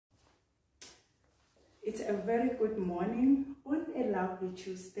It's a very good morning on a lovely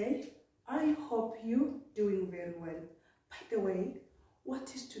Tuesday. I hope you're doing very well. By the way,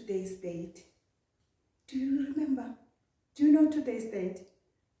 what is today's date? Do you remember? Do you know today's date?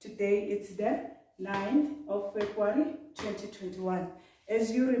 Today it's the 9th of February 2021.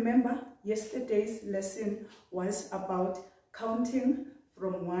 As you remember, yesterday's lesson was about counting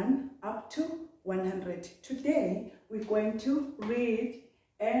from 1 up to 100. Today we're going to read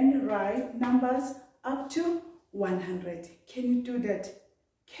and write numbers up to 100. Can you do that?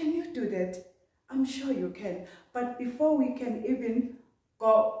 Can you do that? I'm sure you can. But before we can even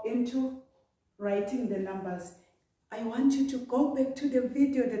go into writing the numbers, I want you to go back to the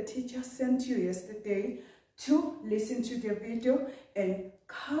video the teacher sent you yesterday to listen to the video and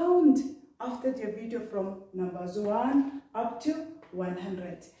count after the video from numbers 1 up to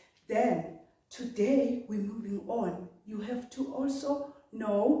 100. Then today we're moving on. You have to also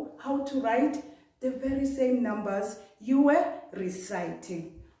know how to write the very same numbers you were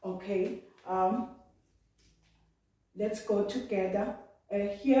reciting. Okay, let's go together.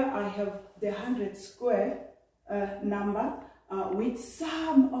 Here I have the 100 square number with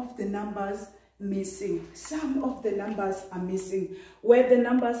some of the numbers missing. Some of the numbers are missing. Where the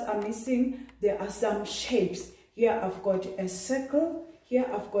numbers are missing, there are some shapes. Here I've got a circle. Here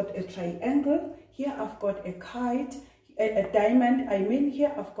I've got a triangle. Here I've got a kite. A diamond, I mean.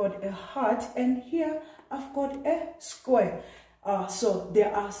 Here I've got a heart, and here I've got a square. So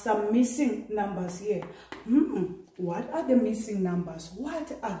there are some missing numbers here. What are the missing numbers?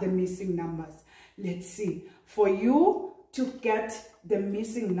 What are the missing numbers? Let's see. For you to get the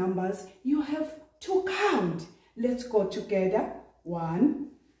missing numbers, you have to count. Let's go together. 1,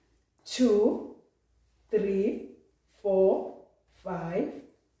 2, 3, 4, 5,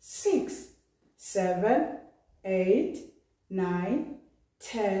 6, 7, 8, 9,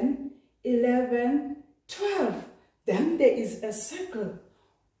 10, 11, 12. Then there is a circle.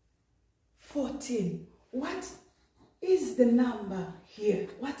 14. What is the number here?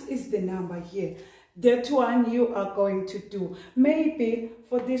 What is the number here? That one you are going to do. Maybe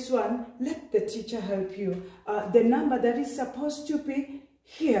for this one, let the teacher help you. The number that is supposed to be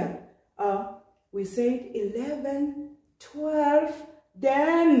here. We said 11, 12,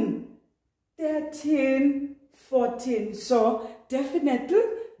 then 13, 14. So definitely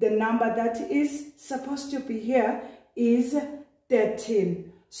the number that is supposed to be here is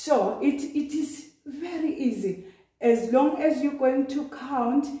 13. So it is very easy. As long as you're going to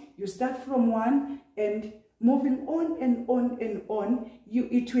count, you start from 1 and moving on and on and on,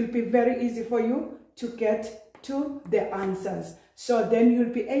 it will be very easy for you to get to the answers. So then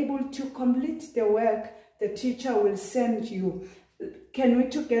you'll be able to complete the work the teacher will send you. Can we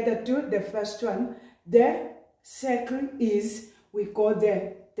together do the first one? The circle is, we go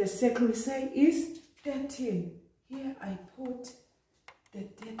there. The circle we say is 13. Here I put the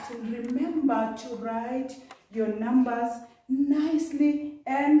 13. Remember to write your numbers nicely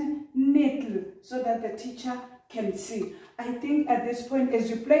and neatly so that the teacher can see. I think at this point, as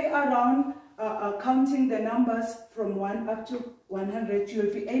you play around counting the numbers from 1 up to 100,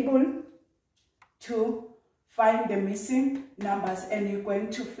 you'll be able to find the missing numbers and you're going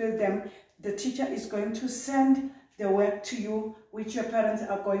to fill them. The teacher is going to send the work to you, which your parents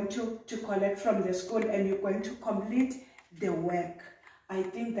are going to collect from the school, and you're going to complete the work. I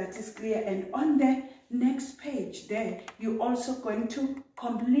think that is clear. And on the next page there, you're also going to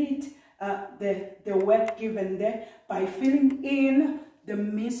complete the work given there by filling in the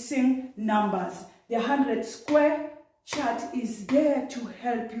missing numbers. The 100 square chart is there to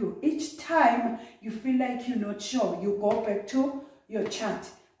help you. Each time you feel like you're not sure, you go back to your chart,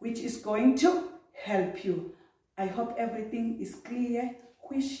 which is going to help you. I hope everything is clear.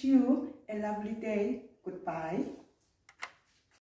 Wish you a lovely day. Goodbye.